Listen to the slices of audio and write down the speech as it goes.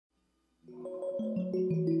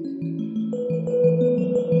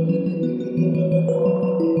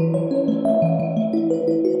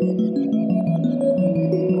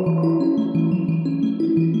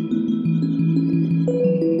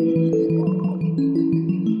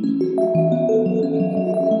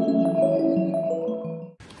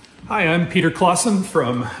Hi, I'm Peter Clausen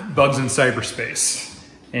from Bugs in Cyberspace,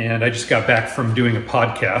 and I just got back from doing a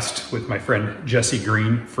podcast with my friend Jesse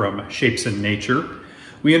Green from Shapes in Nature.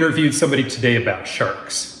 We interviewed somebody today about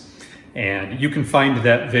sharks, and you can find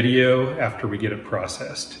that video after we get it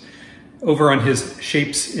processed over on his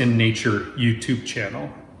Shapes in Nature YouTube channel.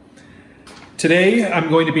 Today, I'm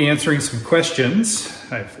going to be answering some questions.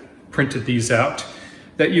 I've printed these out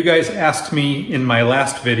that you guys asked me in my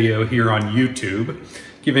last video here on YouTube,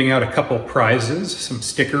 giving out a couple prizes, some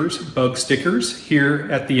stickers, bug stickers here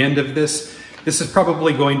at the end of this. This is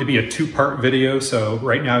probably going to be a two-part video, so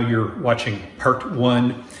right now you're watching part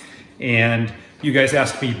one. And you guys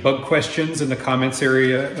asked me bug questions in the comments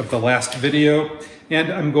area of the last video,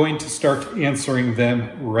 and I'm going to start answering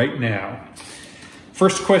them right now.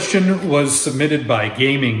 First question was submitted by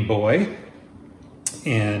Gaming Boy,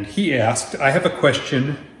 and he asked, I have a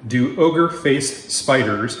question. Do ogre-faced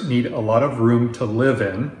spiders need a lot of room to live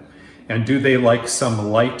in? And do they like some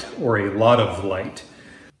light or a lot of light?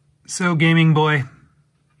 So, Gaming Boy,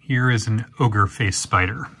 here is an ogre-faced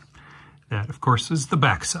spider. That, of course, is the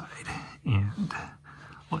backside. And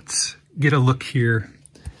let's get a look here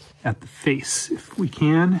at the face, if we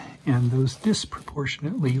can. And those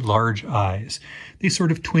disproportionately large eyes. They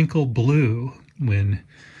sort of twinkle blue when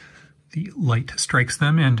the light strikes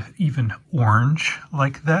them, and even orange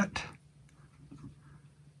like that.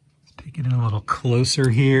 Let's take it in a little closer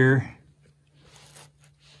here.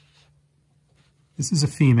 This is a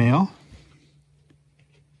female,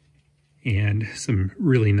 and some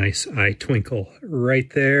really nice eye twinkle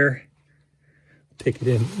right there. Take it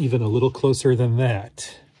in even a little closer than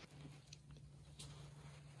that.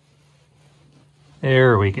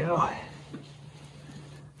 There we go.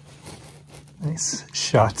 Nice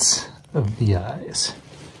shots of the eyes.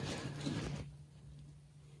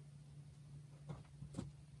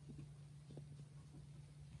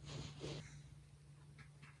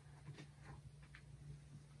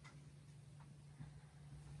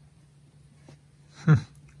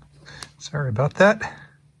 Sorry about that.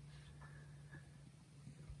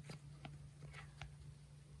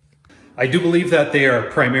 I do believe that they are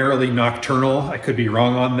primarily nocturnal. I could be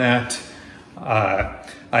wrong on that.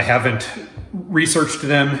 I haven't researched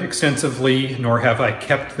them extensively, nor have I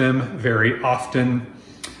kept them very often.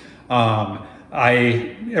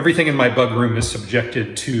 Everything in my bug room is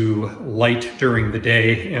subjected to light during the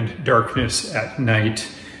day and darkness at night,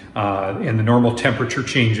 and the normal temperature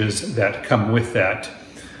changes that come with that.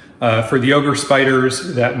 For the ogre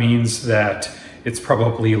spiders, that means that it's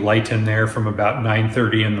probably light in there from about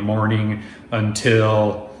 9:30 in the morning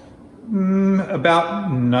until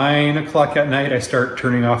about 9 o'clock at night. I start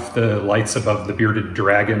turning off the lights above the bearded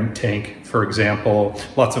dragon tank, for example.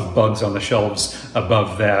 Lots of bugs on the shelves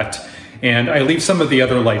above that. And I leave some of the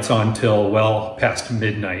other lights on till well past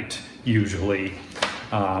midnight, usually.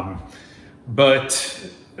 But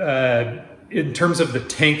in terms of the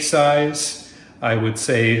tank size, I would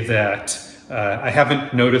say that I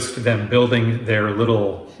haven't noticed them building their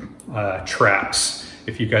little traps.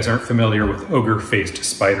 If you guys aren't familiar with ogre-faced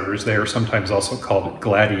spiders, they are sometimes also called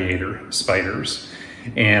gladiator spiders.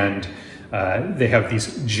 And they have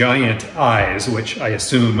these giant eyes, which I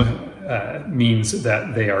assume means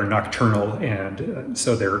that they are nocturnal, and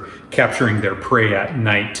so they're capturing their prey at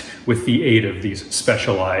night with the aid of these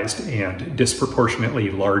specialized and disproportionately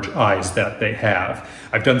large eyes that they have.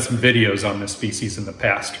 I've done some videos on this species in the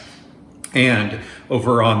past. And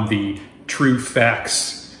over on the True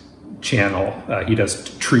Facts channel, he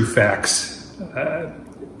does True Facts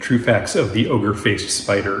of the ogre-faced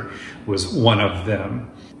spider was one of them.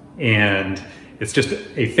 And it's just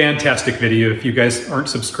a fantastic video. If you guys aren't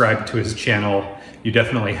subscribed to his channel, you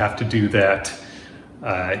definitely have to do that.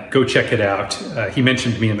 Go check it out. He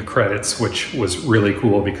mentioned me in the credits, which was really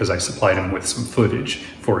cool because I supplied him with some footage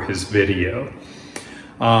for his video.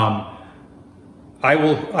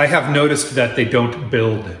 I have noticed that they don't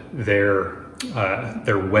build their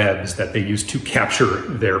webs that they use to capture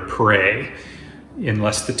their prey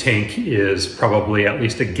unless the tank is probably at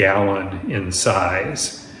least a gallon in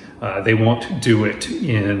size. They won't do it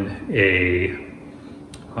in a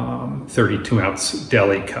 32-ounce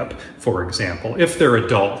deli cup, for example. If they're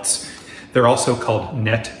adults, they're also called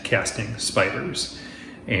net casting spiders,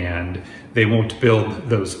 and they won't build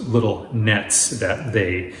those little nets that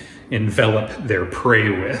they envelop their prey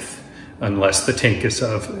with unless the tank is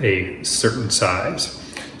of a certain size.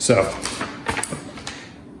 So,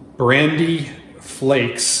 Brandy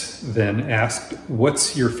Flakes then asked,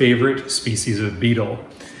 what's your favorite species of beetle?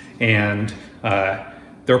 And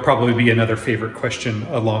there'll probably be another favorite question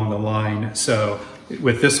along the line. So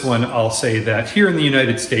with this one, I'll say that here in the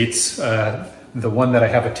United States, The one that I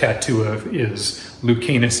have a tattoo of is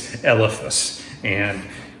Lucanus elephas. And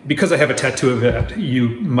because I have a tattoo of it,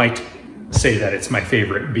 you might say that it's my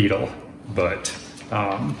favorite beetle. But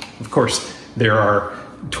of course, there are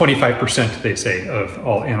 25%, they say, of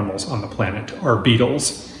all animals on the planet are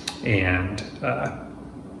beetles. And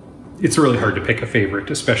it's really hard to pick a favorite,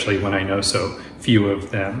 especially when I know so few of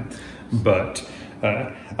them. But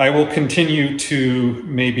I will continue to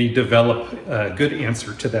maybe develop a good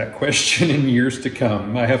answer to that question in years to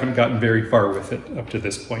come. I haven't gotten very far with it up to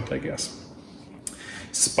this point, I guess.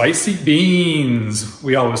 Spicy beans.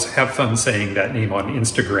 We always have fun saying that name on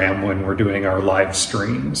Instagram when we're doing our live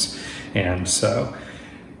streams. And so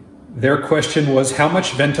their question was, how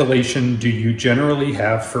much ventilation do you generally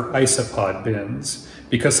have for isopod bins?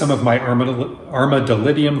 Because some of my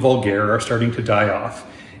Armadillidium vulgare are starting to die off,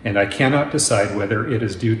 and I cannot decide whether it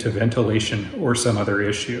is due to ventilation or some other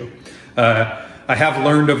issue. I have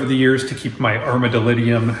learned over the years to keep my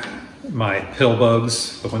Armadillidium, my pill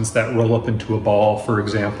bugs, the ones that roll up into a ball, for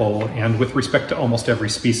example, and with respect to almost every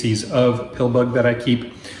species of pill bug that I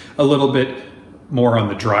keep, a little bit more on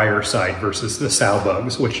the drier side versus the sow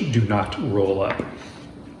bugs, which do not roll up.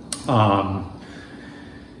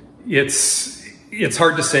 It's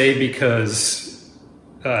hard to say because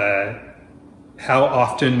how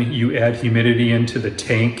often you add humidity into the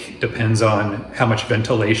tank depends on how much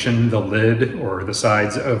ventilation the lid or the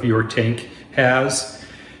sides of your tank has.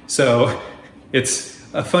 So it's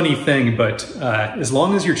a funny thing, but as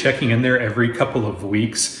long as you're checking in there every couple of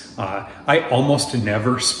weeks, I almost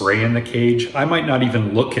never spray in the cage. I might not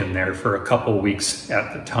even look in there for a couple weeks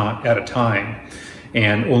at a time.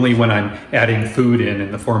 And only when I'm adding food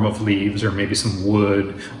in the form of leaves or maybe some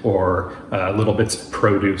wood or little bits of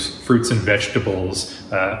produce, fruits and vegetables,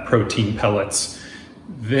 protein pellets,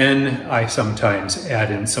 then I sometimes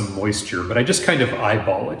add in some moisture, but I just kind of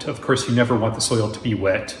eyeball it. Of course, you never want the soil to be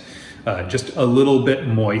wet, just a little bit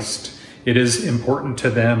moist. It is important to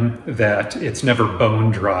them that it's never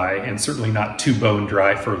bone dry and certainly not too bone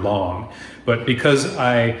dry for long. But because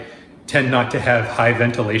I tend not to have high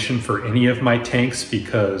ventilation for any of my tanks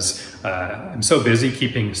because I'm so busy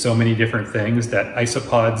keeping so many different things that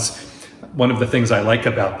isopods, one of the things I like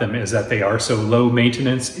about them is that they are so low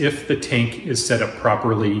maintenance if the tank is set up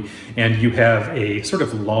properly and you have a sort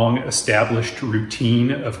of long established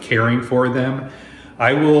routine of caring for them.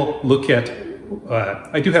 I will look at,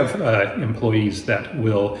 I do have employees that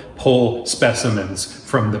will pull specimens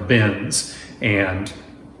from the bins and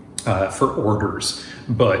for orders,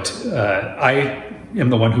 but I am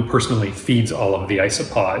the one who personally feeds all of the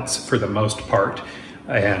isopods for the most part,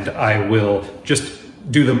 and I will just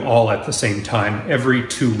do them all at the same time every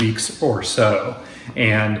 2 weeks or so.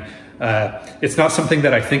 And it's not something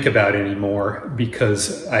that I think about anymore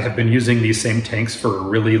because I have been using these same tanks for a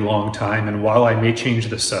really long time, and while I may change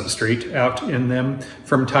the substrate out in them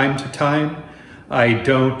from time to time, I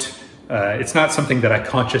don't it's not something that I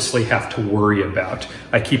consciously have to worry about.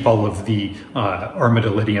 I keep all of the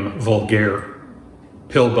Armadillidium vulgare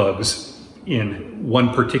pill bugs in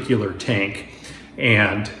one particular tank,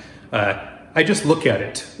 and I just look at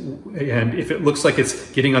it, and if it looks like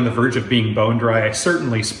it's getting on the verge of being bone dry, I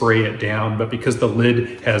certainly spray it down, but because the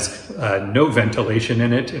lid has no ventilation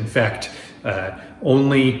in it, in fact,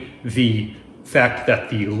 only the fact that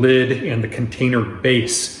the lid and the container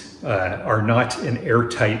base are not an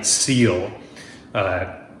airtight seal,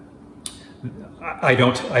 I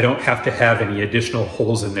don't have to have any additional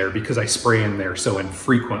holes in there because I spray in there so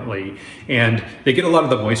infrequently, and they get a lot of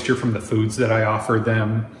the moisture from the foods that I offer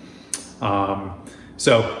them.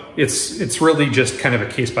 So it's really just kind of a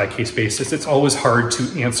case-by-case basis. It's always hard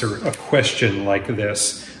to answer a question like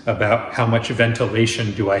this about how much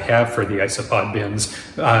ventilation do I have for the isopod bins.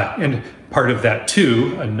 And part of that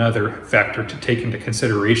too, another factor to take into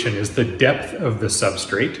consideration is the depth of the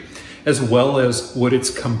substrate, as well as what it's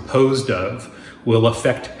composed of will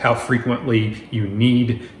affect how frequently you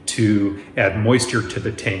need to add moisture to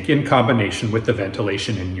the tank in combination with the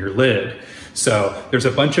ventilation in your lid. So there's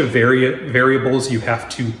a bunch of variables you have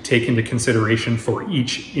to take into consideration for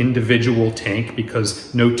each individual tank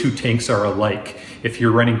because no two tanks are alike. If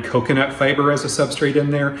you're running coconut fiber as a substrate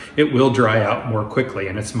in there, it will dry out more quickly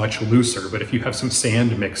and it's much looser. But if you have some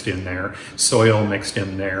sand mixed in there, soil mixed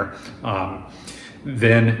in there,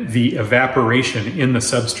 then the evaporation in the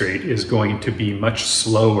substrate is going to be much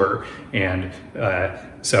slower. And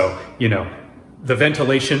so, you know, the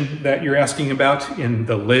ventilation that you're asking about in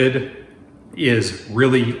the lid is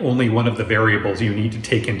really only one of the variables you need to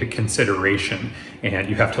take into consideration, and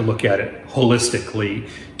you have to look at it holistically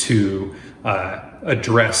to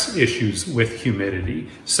address issues with humidity.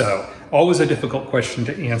 So always a difficult question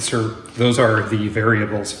to answer. Those are the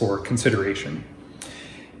variables for consideration.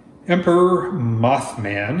 Emperor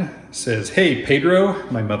Mothman says, hey, Pedro.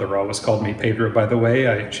 My mother always called me Pedro, by the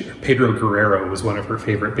way. Pedro Guerrero was one of her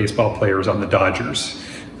favorite baseball players on the Dodgers,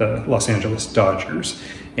 the Los Angeles Dodgers.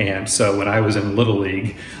 And so when I was in Little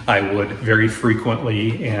League, I would very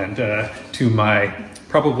frequently, and to my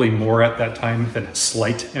probably more at that time than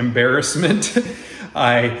slight embarrassment,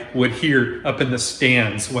 I would hear up in the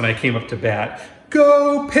stands when I came up to bat,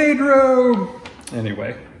 "Go Pedro!"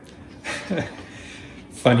 Anyway.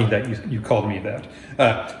 Funny that you called me that.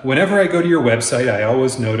 Whenever I go to your website, I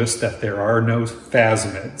always notice that there are no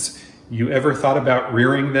phasmids. You ever thought about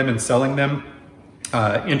rearing them and selling them?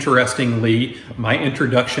 Interestingly, my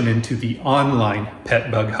introduction into the online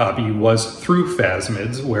pet bug hobby was through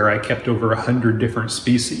phasmids, where I kept over 100 different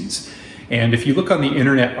species. And if you look on the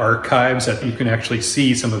Internet Archives, you can actually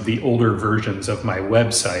see some of the older versions of my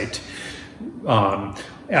website.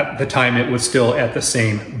 At the time, it was still at the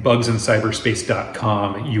same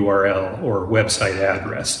bugsandcyberspace.com URL or website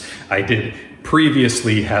address. I did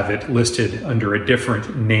previously have it listed under a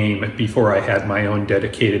different name before I had my own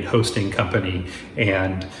dedicated hosting company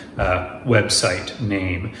and website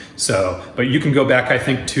name. So, but you can go back, I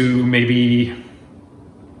think, to maybe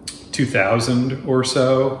 2000 or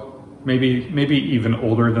so. Maybe even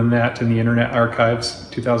older than that in the Internet Archives,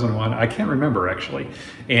 2001, I can't remember actually,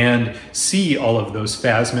 and see all of those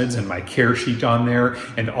phasmids and my care sheet on there,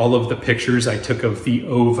 and all of the pictures I took of the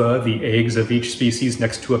ova, the eggs of each species,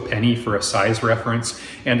 next to a penny for a size reference.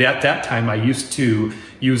 And at that time, I used to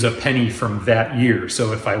use a penny from that year.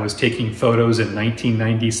 So if I was taking photos in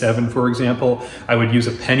 1997, for example, I would use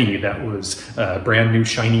a penny that was a brand new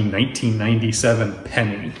shiny 1997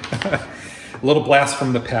 penny. A little blast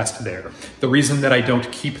from the past there. The reason that I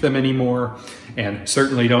don't keep them anymore, and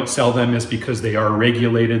certainly don't sell them, is because they are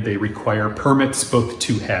regulated. They require permits both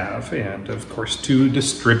to have and, of course, to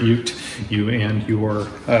distribute. You and your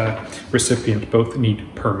recipient both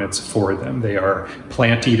need permits for them. They are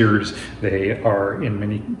plant eaters. They are, in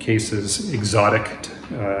many cases, exotic,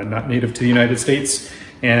 not native to the United States,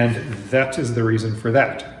 and that is the reason for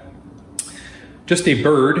that. Just a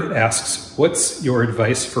Bird asks, what's your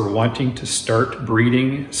advice for wanting to start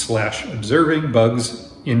breeding/observing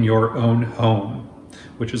bugs in your own home?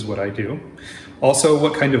 Which is what I do. Also,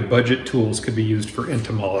 what kind of budget tools could be used for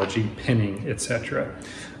entomology, pinning, etc.?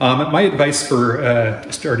 My advice for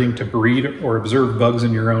starting to breed or observe bugs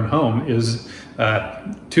in your own home is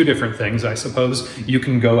two different things, I suppose. You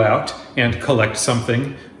can go out and collect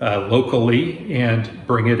something locally and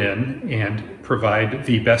bring it in and provide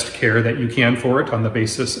the best care that you can for it on the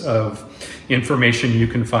basis of information you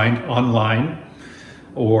can find online,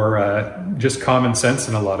 or just common sense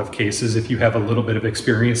in a lot of cases. If you have a little bit of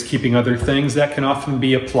experience keeping other things, that can often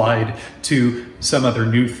be applied to some other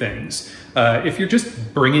new things. If you're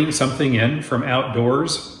just bringing something in from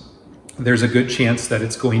outdoors, there's a good chance that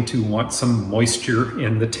it's going to want some moisture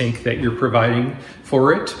in the tank that you're providing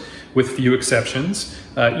for it, with few exceptions.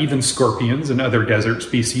 Even scorpions and other desert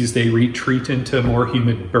species, they retreat into more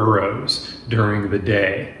humid burrows during the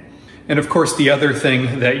day. And of course, the other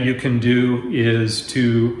thing that you can do is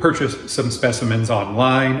to purchase some specimens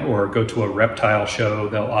online or go to a reptile show.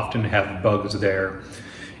 They'll often have bugs there.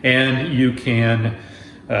 And you can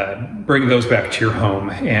bring those back to your home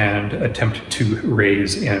and attempt to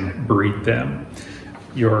raise and breed them.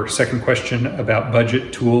 Your second question about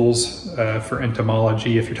budget tools for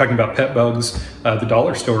entomology. If you're talking about pet bugs, the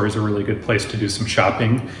dollar store is a really good place to do some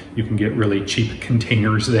shopping. You can get really cheap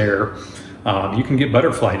containers there. You can get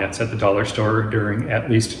butterfly nets at the dollar store during at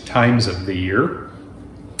least times of the year.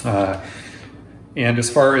 And as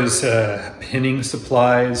far as pinning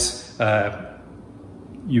supplies,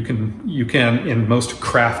 you can in most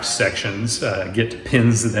craft sections get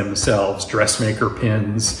pins themselves. Dressmaker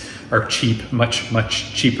pins are cheap,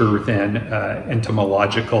 much cheaper than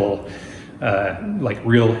entomological, like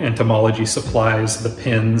real entomology supplies. The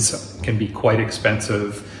pins can be quite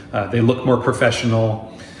expensive. They look more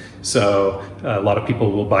professional, so a lot of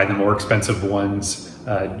people will buy the more expensive ones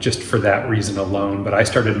just for that reason alone. But I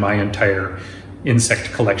started my entire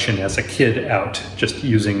insect collection as a kid out, just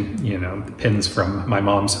using, the pins from my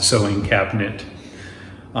mom's sewing cabinet.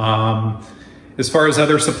 As far as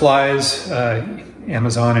other supplies,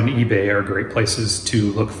 Amazon and eBay are great places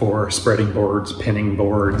to look for spreading boards, pinning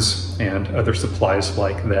boards, and other supplies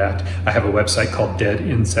like that. I have a website called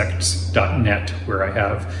deadinsects.net where I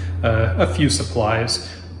have a few supplies.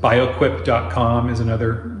 Bioquip.com is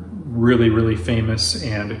another really, really famous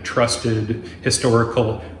and trusted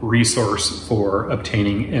historical resource for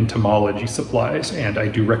obtaining entomology supplies, and I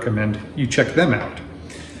do recommend you check them out.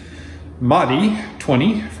 Madi,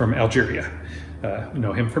 20, from Algeria.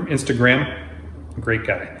 Know him from Instagram. Great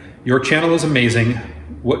guy. Your channel is amazing.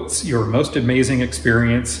 What's your most amazing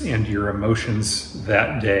experience and your emotions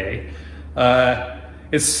that day?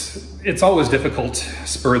 It's always difficult,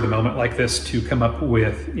 spur of the moment like this, to come up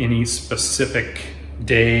with any specific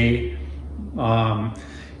day.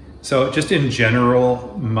 So just in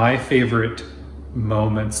general, my favorite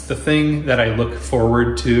moments, the thing that I look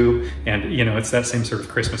forward to, and you know, it's that same sort of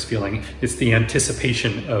Christmas feeling, it's the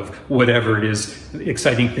anticipation of whatever it is, the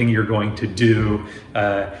exciting thing you're going to do,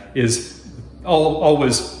 is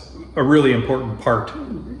always a really important part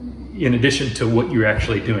in addition to what you're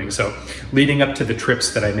actually doing. So leading up to the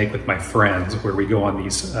trips that I make with my friends, where we go on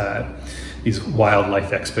these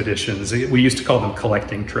wildlife expeditions, we used to call them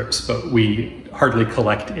collecting trips, but we hardly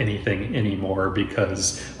collect anything anymore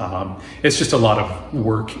because it's just a lot of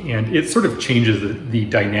work, and it sort of changes the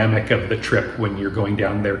dynamic of the trip when you're going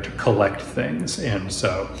down there to collect things. And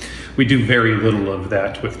so we do very little of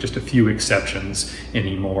that, with just a few exceptions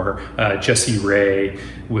anymore. Jesse Ray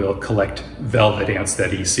will collect velvet ants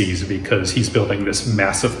that he sees because he's building this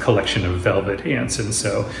massive collection of velvet ants, and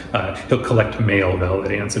so he'll collect male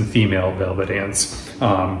velvet ants and female velvet ants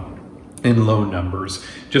in low numbers,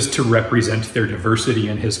 just to represent their diversity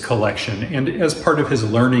in his collection. And as part of his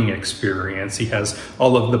learning experience, he has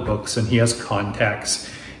all of the books and he has contacts,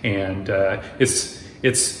 and he's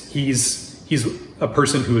a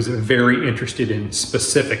person who is very interested in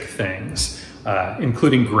specific things,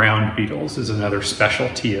 including ground beetles is another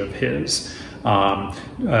specialty of his.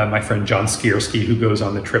 My friend John Skierski, who goes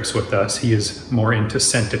on the trips with us, he is more into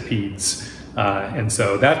centipedes, and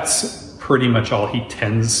so that's pretty much all he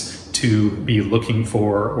tends to be looking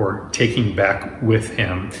for or taking back with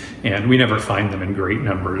him, and we never find them in great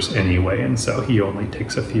numbers anyway, and so he only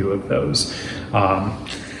takes a few of those.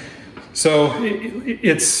 So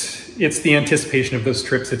it's the anticipation of those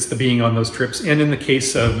trips, it's the being on those trips, and in the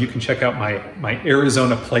case of, you can check out my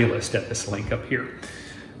Arizona playlist at this link up here,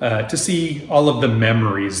 to see all of the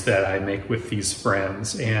memories that I make with these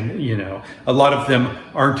friends. And you know, a lot of them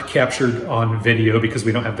aren't captured on video because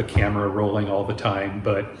we don't have the camera rolling all the time,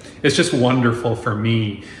 but it's just wonderful for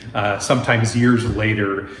me, sometimes years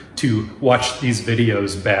later, to watch these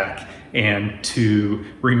videos back and to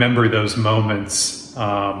remember those moments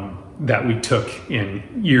that we took in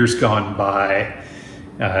years gone by,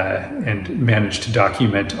 and managed to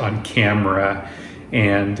document on camera.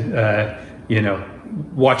 And you know,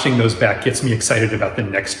 watching those back gets me excited about the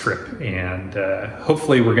next trip, and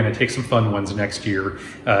hopefully we're going to take some fun ones next year.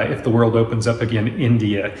 If the world opens up again,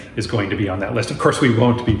 India is going to be on that list. Of course, we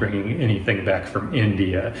won't be bringing anything back from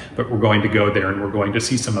India, but we're going to go there and we're going to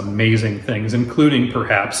see some amazing things, including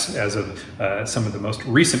perhaps, as of some of the most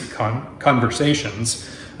recent conversations,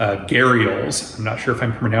 gharials. I'm not sure if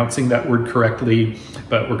I'm pronouncing that word correctly,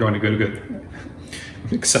 but we're going to go to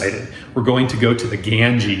I'm excited. We're going to go to the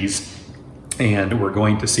Ganges, and we're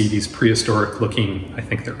going to see these prehistoric looking, I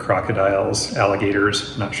think they're crocodiles,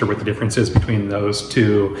 alligators, not sure what the difference is between those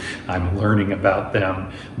two. I'm learning about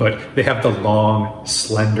them, but they have the long,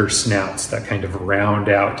 slender snouts that kind of round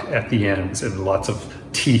out at the ends, and lots of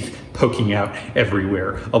teeth poking out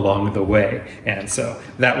everywhere along the way. And so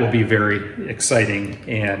that will be very exciting.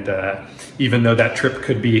 And even though that trip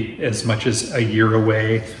could be as much as a year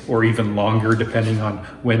away or even longer, depending on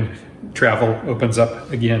when travel opens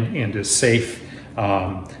up again and is safe,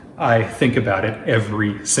 I think about it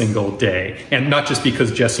every single day. And not just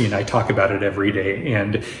because Jesse and I talk about it every day,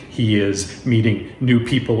 and he is meeting new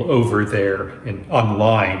people over there and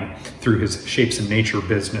online through his Shapes in Nature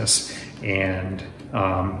business. And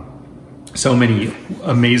so many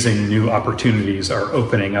amazing new opportunities are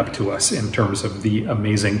opening up to us in terms of the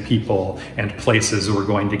amazing people and places we're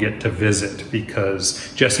going to get to visit,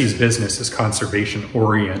 because Jesse's business is conservation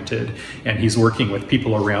oriented, and he's working with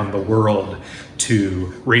people around the world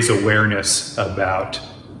to raise awareness about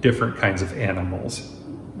different kinds of animals.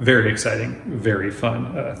 Very exciting, very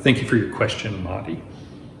fun. Thank you for your question, Madi.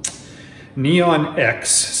 Neon X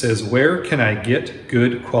says, where can I get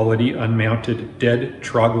good quality unmounted dead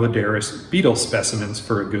Troglodyris beetle specimens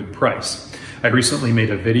for a good price? I recently made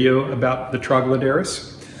a video about the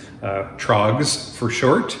Troglodyris, Trogs for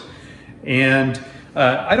short, and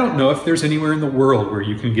I don't know if there's anywhere in the world where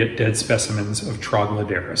you can get dead specimens of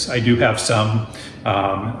Troglodyris. I do have some.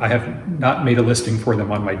 I have not made a listing for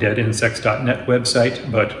them on my deadinsects.net website,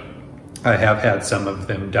 but I have had some of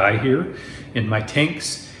them die here in my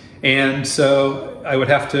tanks. And so I would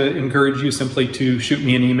have to encourage you simply to shoot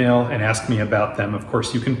me an email and ask me about them. Of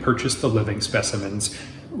course, you can purchase the living specimens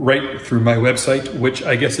right through my website, which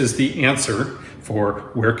I guess is the answer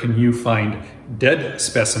for where can you find dead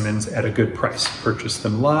specimens at a good price. Purchase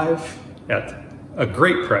them live at a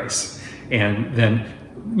great price, and then,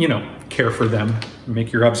 you know, care for them,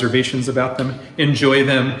 make your observations about them, enjoy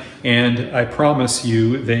them, and I promise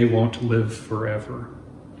you they won't live forever.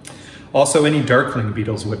 Also, any darkling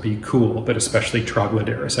beetles would be cool, but especially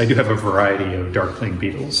Troglodyris. I do have a variety of darkling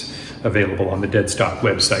beetles available on the Deadstock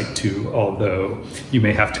website too, although you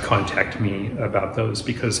may have to contact me about those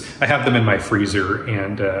because I have them in my freezer,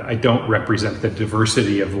 and I don't represent the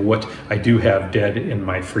diversity of what I do have dead in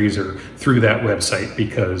my freezer through that website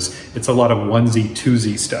because it's a lot of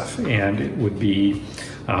onesie-twosie stuff, and it would be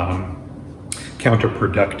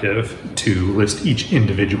counterproductive to list each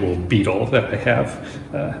individual beetle that I have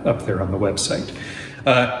up there on the website.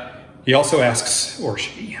 He also asks, or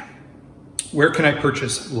she, where can I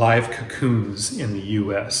purchase live cocoons in the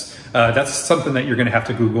US? That's something that you're gonna have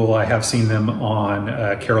to Google. I have seen them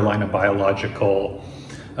on Carolina Biological.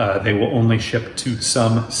 They will only ship to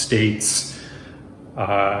some states.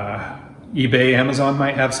 eBay, Amazon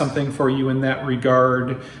might have something for you in that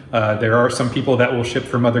regard. There are some people that will ship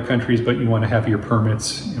from other countries, but you want to have your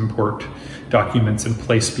permits, import documents in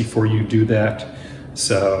place before you do that.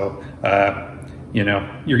 So, you know,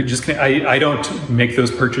 you're just gonna, I don't make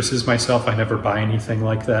those purchases myself. I never buy anything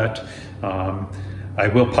like that. I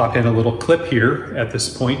will pop in a little clip here at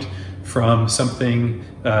this point from something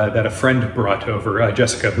that a friend brought over,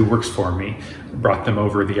 Jessica, who works for me, brought them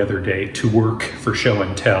over the other day to work for show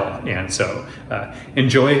and tell. And so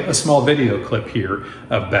enjoy a small video clip here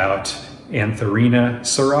about Antherina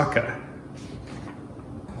siracca.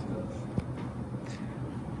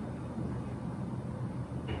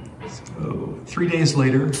 So 3 days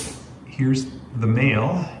later, here's the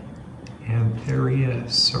male, Antherina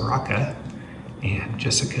siracca, and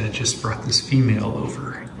Jessica just brought this female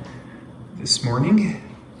over this morning.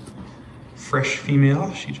 Fresh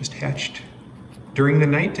female, she just hatched during the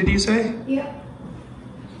night, did you say? Yeah.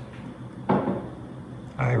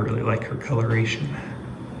 I really like her coloration.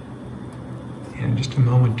 And just a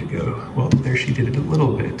moment ago, well, there she did it a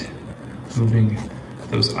little bit, moving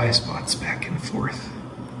those eye spots back and forth.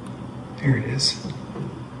 There it is,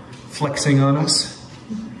 flexing on us.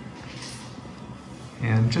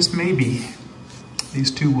 And just maybe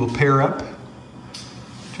these two will pair up.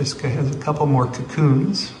 Jessica has a couple more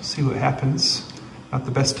cocoons. See what happens. Not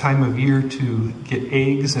the best time of year to get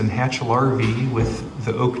eggs and hatch larvae with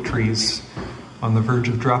the oak trees on the verge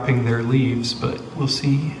of dropping their leaves, but we'll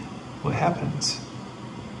see what happens.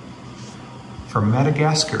 From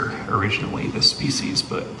Madagascar, originally, this species,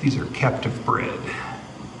 but these are captive bred.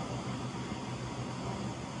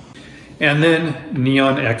 And then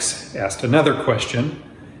Neon X asked another question,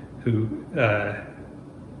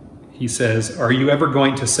 he says, are you ever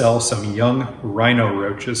going to sell some young rhino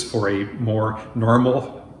roaches for a more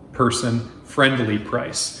normal person friendly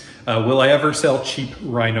price? Will I ever sell cheap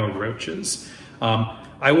rhino roaches?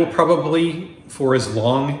 I will probably, for as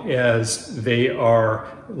long as they are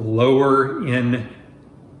lower in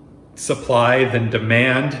supply than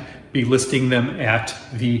demand, be listing them at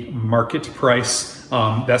the market price.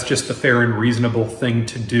 That's just the fair and reasonable thing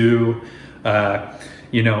to do.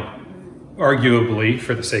 You know, arguably,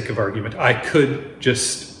 for the sake of argument, I could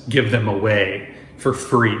just give them away for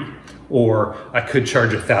free, or I could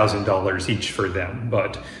charge $1,000 each for them.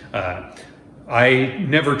 But I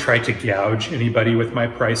never try to gouge anybody with my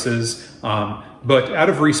prices. But out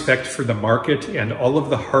of respect for the market and all of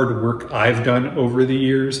the hard work I've done over the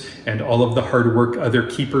years and all of the hard work other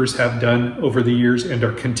keepers have done over the years and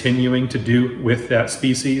are continuing to do with that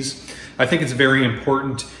species, I think it's very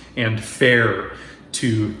important and fair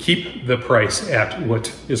to keep the price at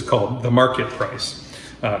what is called the market price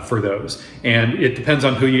for those. And it depends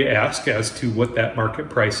on who you ask as to what that market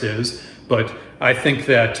price is. But I think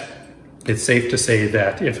that it's safe to say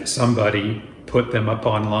that if somebody put them up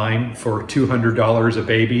online for $200 a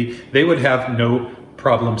baby, they would have no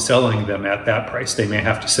problem selling them at that price. They may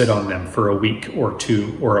have to sit on them for a week or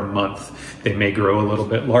two or a month. They may grow a little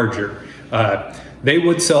bit larger. They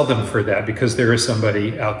would sell them for that because there is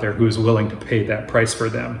somebody out there who is willing to pay that price for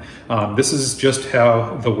them. This is just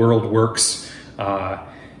how the world works. Of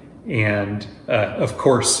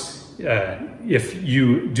course, if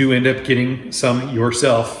you do end up getting some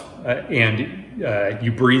yourself and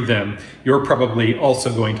you breed them, you're probably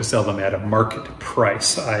also going to sell them at a market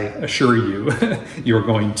price. I assure you, you're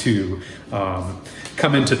going to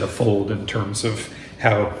come into the fold in terms of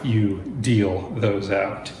how you deal those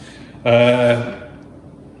out.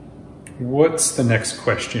 what's the next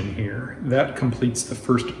question here? That completes the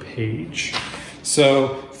first page.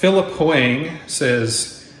 So Philip Huang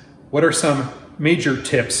says, what are some major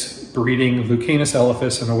tips breeding Lucanus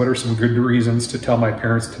elephas, and what are some good reasons to tell my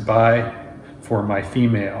parents to buy a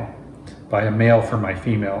male for my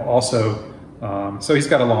female? Also, so he's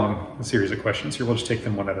got a long series of questions here. We'll just take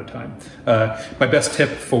them one at a time. My best tip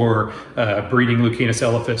for breeding Lucanus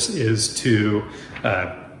elephas is to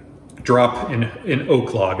drop an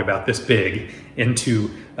oak log about this big into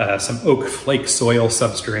some oak flake soil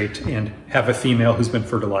substrate and have a female who's been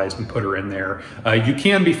fertilized and put her in there. You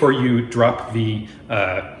can, before you drop the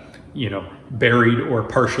buried or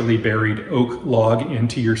partially buried oak log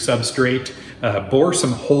into your substrate, bore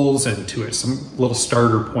some holes into it, some little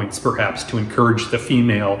starter points perhaps, to encourage the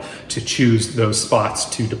female to choose those spots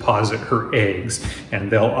to deposit her eggs.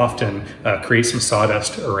 And they'll often create some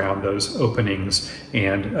sawdust around those openings.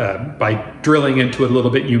 And by drilling into it a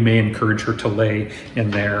little bit, you may encourage her to lay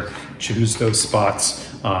in there, choose those spots.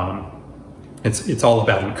 It's all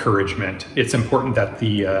about encouragement. It's important that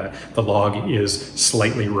the log is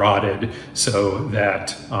slightly rotted, so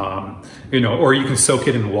that, or you can soak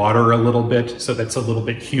it in water a little bit so that's a little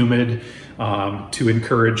bit humid to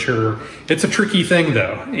encourage her. It's a tricky thing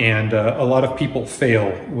though, and a lot of people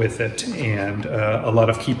fail with it, and a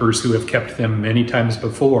lot of keepers who have kept them many times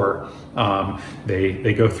before,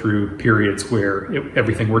 they go through periods where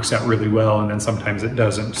everything works out really well, and then sometimes it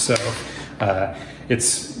doesn't. So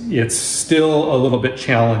it's still a little bit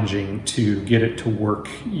challenging to get it to work,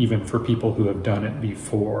 even for people who have done it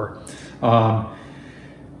before.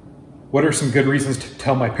 What are some good reasons to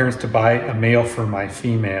tell my parents to buy a male for my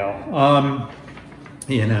female?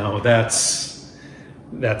 That's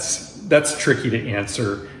tricky to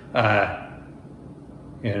answer.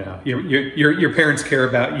 Your parents care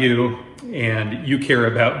about you, and you care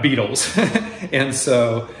about beetles, and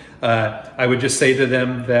so I would just say to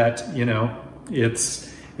them that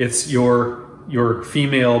it's your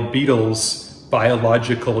female beetle's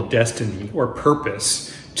biological destiny or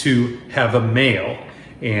purpose to have a male,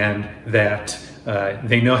 and that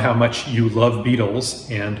they know how much you love beetles,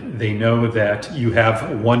 and they know that you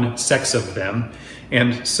have one sex of them,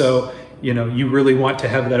 and so you really want to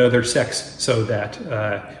have that other sex, so that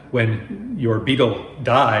when your beetle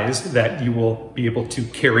dies, that you will be able to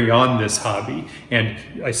carry on this hobby. And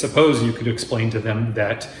I suppose you could explain to them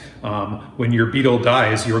that when your beetle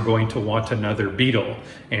dies, you're going to want another beetle.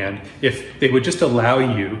 And if they would just allow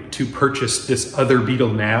you to purchase this other beetle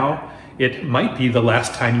now, it might be the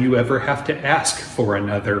last time you ever have to ask for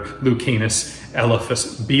another Lucanus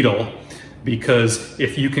elephas beetle, because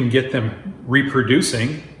if you can get them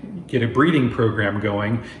reproducing, get a breeding program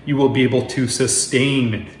going, you will be able to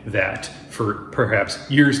sustain that for perhaps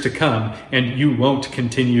years to come, and you won't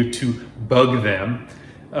continue to bug them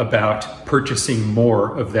about purchasing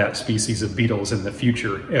more of that species of beetles in the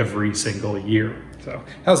future every single year. So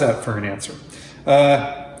how's that for an answer?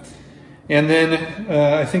 And then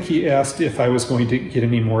I think he asked if I was going to get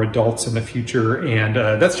any more adults in the future, and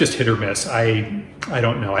that's just hit or miss. I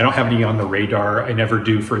don't know. I don't have any on the radar. I never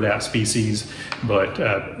do for that species, but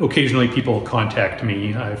occasionally people contact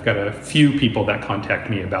me. I've got a few people that contact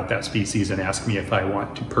me about that species and ask me if I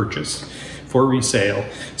want to purchase for resale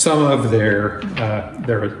some of their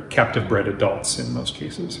captive bred adults in most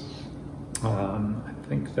cases. I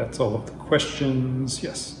think that's all of the questions.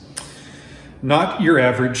 Yes. Not Your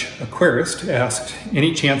Average Aquarist asked,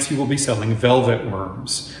 any chance you will be selling velvet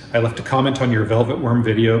worms? I left a comment on your velvet worm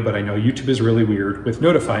video, but I know YouTube is really weird with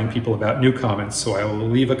notifying people about new comments, so I will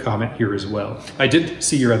leave a comment here as well. I did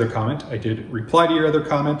see your other comment. I did reply to your other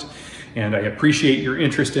comment, and I appreciate your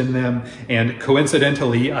interest in them. And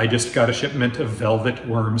coincidentally, I just got a shipment of velvet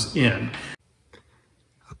worms in.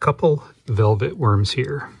 A couple velvet worms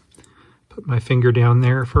here. Put my finger down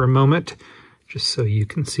there for a moment, just so you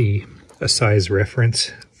can see a size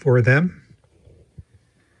reference for them.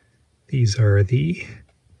 These are the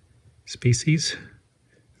species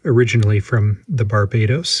originally from the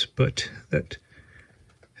Barbados, but that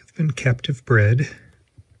have been captive bred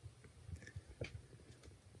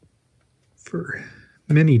for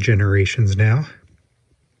many generations now.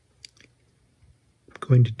 I'm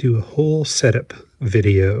going to do a whole setup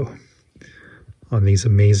video on these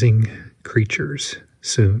amazing creatures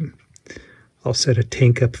soon. I'll set a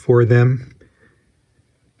tank up for them,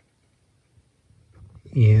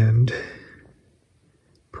 and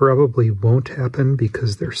probably won't happen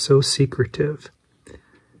because they're so secretive.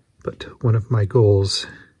 But one of my goals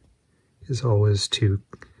is always to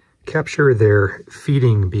capture their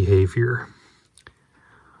feeding behavior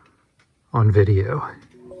on video.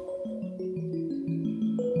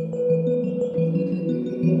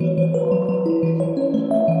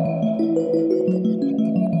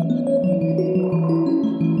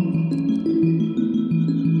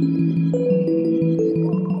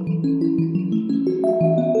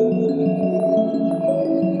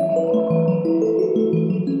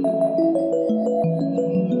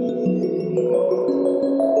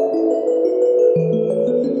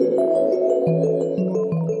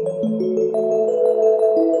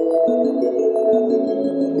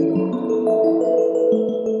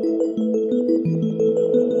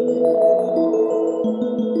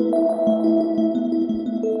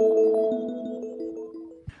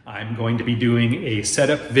 be doing a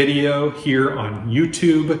setup video here on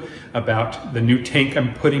YouTube about the new tank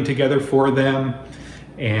I'm putting together for them,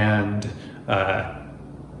 and I'm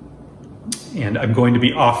going to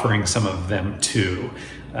be offering some of them too.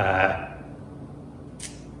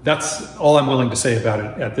 That's all I'm willing to say about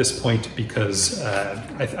it at this point, because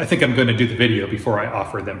I think I'm going to do the video before I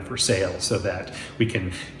offer them for sale so that we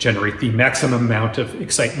can generate the maximum amount of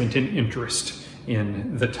excitement and interest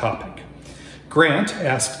in the topic. Grant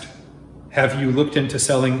asked, have you looked into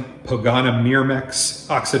selling Pogana myrmex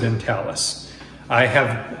occidentalis? I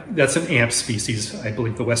have. That's an ant species, I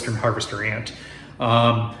believe the Western harvester ant.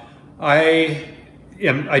 I'm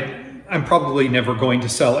probably never going to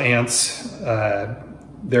sell ants.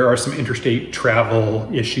 There are some interstate travel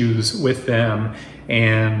issues with them,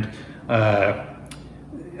 and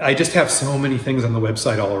I just have so many things on the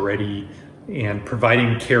website already, and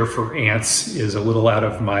providing care for ants is a little out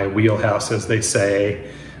of my wheelhouse, as they say.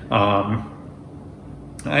 I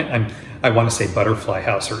want to say butterfly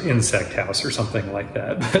house or insect house or something like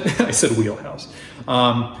that, but I said wheelhouse.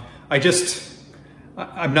 I'm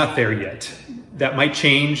not there yet. That might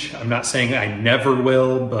change. I'm not saying I never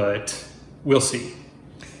will, but we'll see.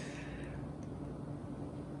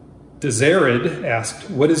 Dezarid asked,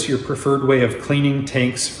 what is your preferred way of cleaning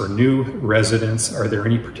tanks for new residents? Are there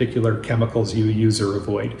any particular chemicals you use or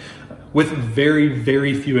avoid? With very,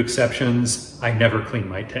 very few exceptions, I never clean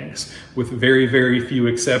my tanks. With very, very few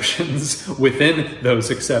exceptions, within those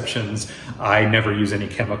exceptions, I never use any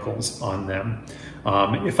chemicals on them.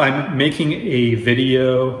 If I'm making a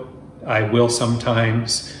video, I will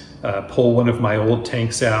sometimes pull one of my old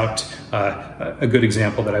tanks out. A good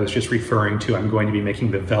example that I was just referring to, I'm going to be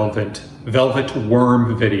making the velvet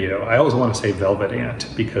worm video. I always want to say velvet ant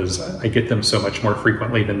because I get them so much more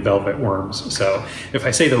frequently than velvet worms. So if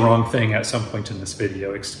I say the wrong thing at some point in this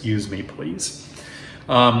video, excuse me, please.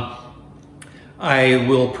 I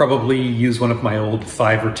will probably use one of my old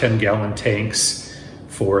 5 or 10 gallon tanks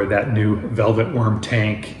for that new velvet worm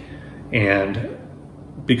tank, and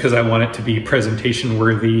because I want it to be presentation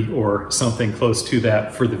worthy or something close to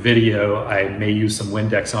that for the video, I may use some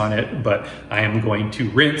Windex on it, but I am going to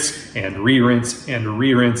rinse and re-rinse and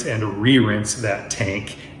re-rinse and re-rinse that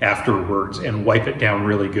tank afterwards and wipe it down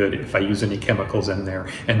really good if I use any chemicals in there.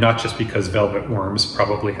 And not just because velvet worms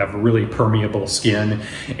probably have really permeable skin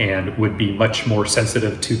and would be much more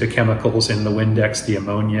sensitive to the chemicals in the Windex, the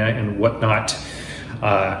ammonia and whatnot.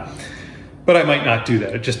 But I might not do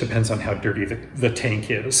that. It just depends on how dirty the tank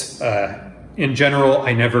is. In general,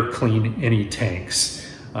 I never clean any tanks.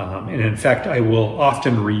 And in fact, I will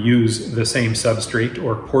often reuse the same substrate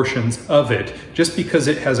or portions of it just because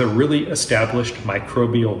it has a really established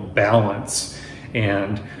microbial balance.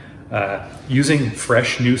 And using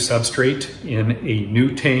fresh new substrate in a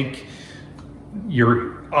new tank,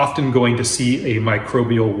 you're often going to see a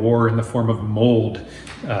microbial war in the form of mold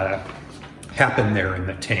happen there in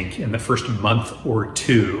the tank in the first month or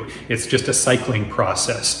two. It's just a cycling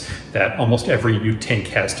process that almost every new tank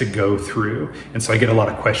has to go through. And so I get a lot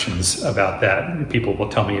of questions about that. People will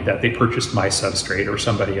tell me that they purchased my substrate or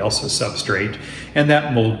somebody else's substrate, and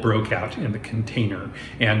that mold broke out in the container.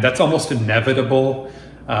 And that's almost inevitable.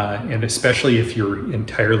 And especially if you're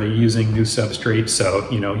entirely using new substrate. So,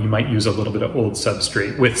 you might use a little bit of old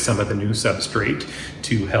substrate with some of the new substrate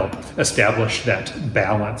to help establish that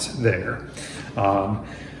balance there.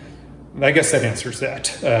 I guess that answers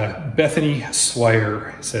that. Bethany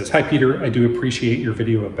Swire says, hi Peter, I do appreciate your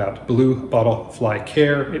video about blue bottle fly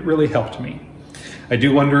care. It really helped me. I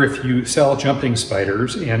do wonder if you sell jumping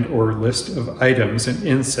spiders and or list of items and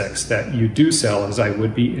insects that you do sell, as I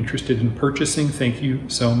would be interested in purchasing. Thank you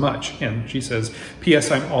so much. And she says, P.S.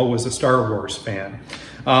 I'm always a Star Wars fan.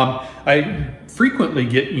 I frequently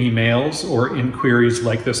get emails or inquiries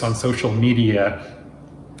like this on social media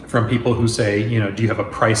from people who say, do you have a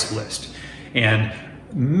price list? And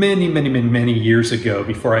many years ago,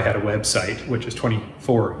 before I had a website, which is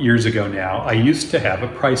 24 years ago now, I used to have a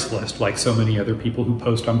price list like so many other people who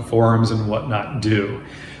post on forums and whatnot do.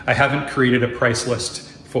 I haven't created a price list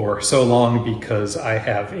for so long because I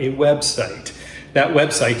have a website. That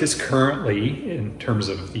website is currently, in terms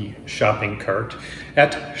of the shopping cart,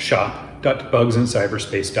 at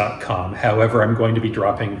shop.bugsandcyberspace.com. However, I'm going to be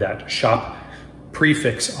dropping that shop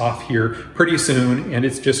prefix off here pretty soon, and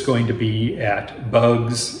it's just going to be at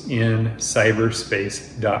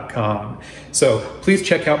bugsincyberspace.com. So please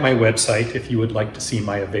check out my website if you would like to see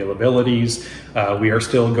my availabilities. We are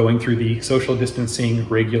still going through the social distancing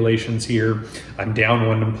regulations here. I'm down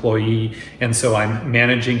 1 employee, and so I'm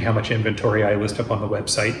managing how much inventory I list up on the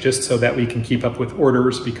website just so that we can keep up with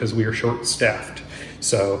orders because we are short-staffed.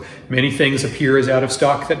 So many things appear as out of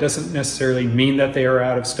stock. That doesn't necessarily mean that they are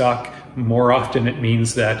out of stock. More often it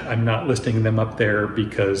means that I'm not listing them up there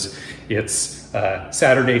because it's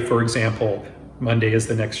Saturday, for example. Monday is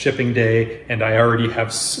the next shipping day, and I already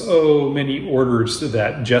have so many orders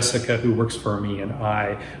that Jessica, who works for me, and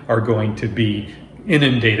I are going to be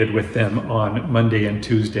inundated with them on Monday and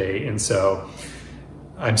Tuesday. And so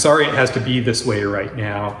I'm sorry it has to be this way right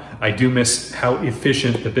now. I do miss how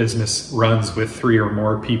efficient the business runs with 3 or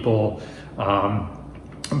more people,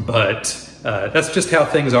 but that's just how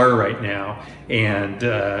things are right now. And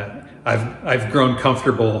I've grown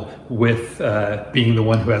comfortable with being the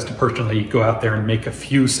one who has to personally go out there and make a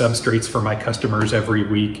few substrates for my customers every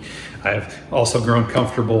week. I've also grown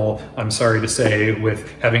comfortable, I'm sorry to say,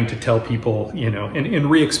 with having to tell people, you know, and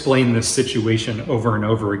re-explain this situation over and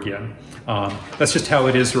over again. That's just how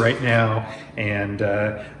it is right now. And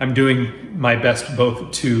I'm doing my best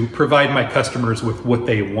both to provide my customers with what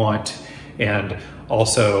they want and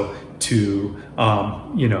also to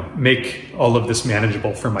you know, make all of this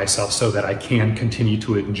manageable for myself so that I can continue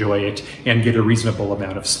to enjoy it and get a reasonable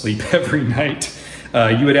amount of sleep every night.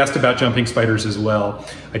 You had asked about jumping spiders as well.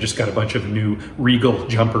 I just got a bunch of new Regal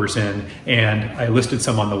jumpers in, and I listed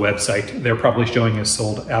some on the website. They're probably showing as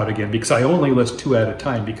sold out again because I only list 2 at a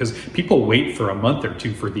time because people wait for a month or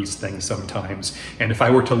 2 for these things sometimes. And if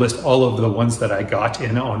I were to list all of the ones that I got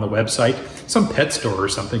in on the website, some pet store or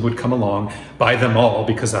something would come along, buy them all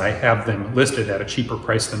because I have them listed at a cheaper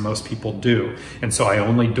price than most people do. And so I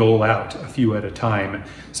only dole out a few at a time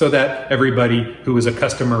so that everybody who is a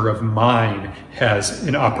customer of mine has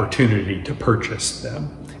an opportunity to purchase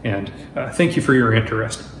them. And thank you for your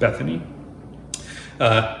interest, Bethany.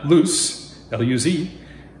 Luz, L-U-Z,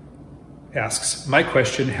 asks, my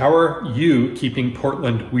question, how are you keeping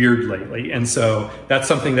Portland weird lately? And so that's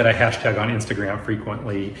something that I hashtag on Instagram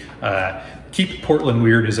frequently. Keep Portland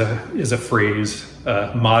weird is a phrase,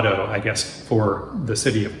 motto, I guess, for the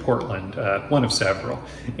city of Portland, one of several.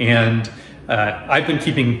 And I've been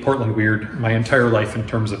keeping Portland weird my entire life in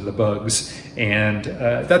terms of the bugs, and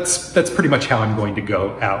that's pretty much how I'm going to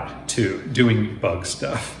go out to doing bug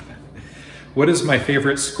stuff. What is my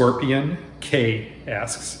favorite scorpion? Kay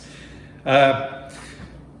asks. I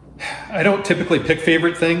don't typically pick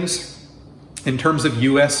favorite things. In terms of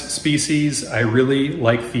US species, I really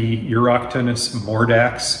like the Euroctonus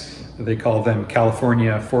mordax. They call them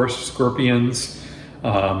California forest scorpions.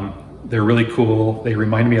 They're really cool. They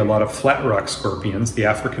remind me a lot of flat rock scorpions, the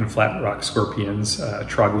African flat rock scorpions,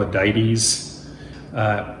 troglodytes.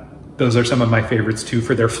 Those are some of my favorites too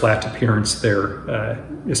for their flat appearance, their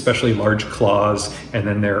especially large claws, and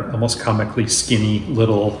then their almost comically skinny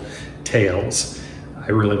little tails. I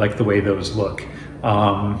really like the way those look.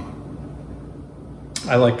 I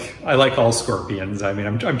like all scorpions. I mean,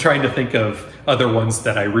 I'm trying to think of other ones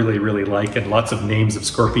that I really, really like, and lots of names of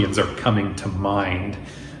scorpions are coming to mind.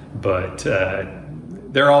 But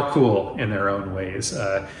they're all cool in their own ways.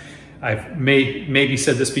 I've maybe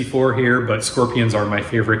said this before here, but scorpions are my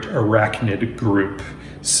favorite arachnid group.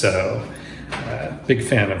 So big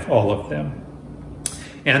fan of all of them.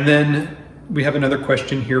 And then we have another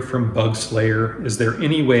question here from Bug Slayer. Is there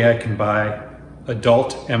any way I can buy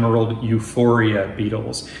adult emerald euphoria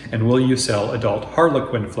beetles? And will you sell adult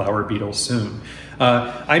harlequin flower beetles soon?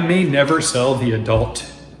 I may never sell the adult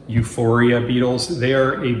euphoria beetles. They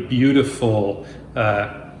are a beautiful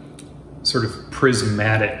sort of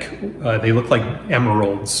prismatic, they look like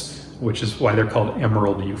emeralds, which is why they're called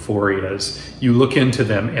emerald euphorias. You look into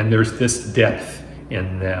them and there's this depth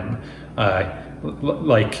in them.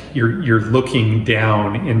 Like you're looking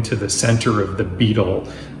down into the center of the beetle,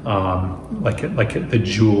 like the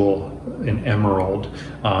jewel, an emerald,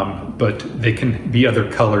 but they can be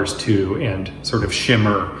other colors too, and sort of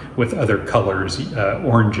shimmer with other colors,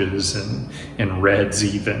 oranges and reds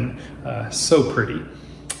even. So pretty.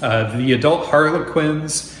 The adult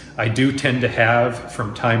harlequins I do tend to have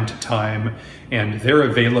from time to time, and their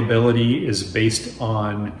availability is based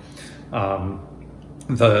on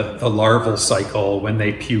the larval cycle when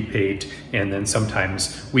they pupate, and then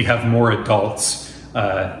sometimes we have more adults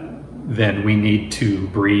than we need to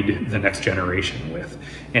breed the next generation with.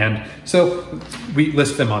 And so we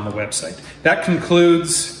list them on the website. That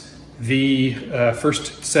concludes the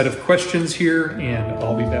first set of questions here, and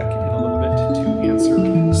I'll be back in a little bit to answer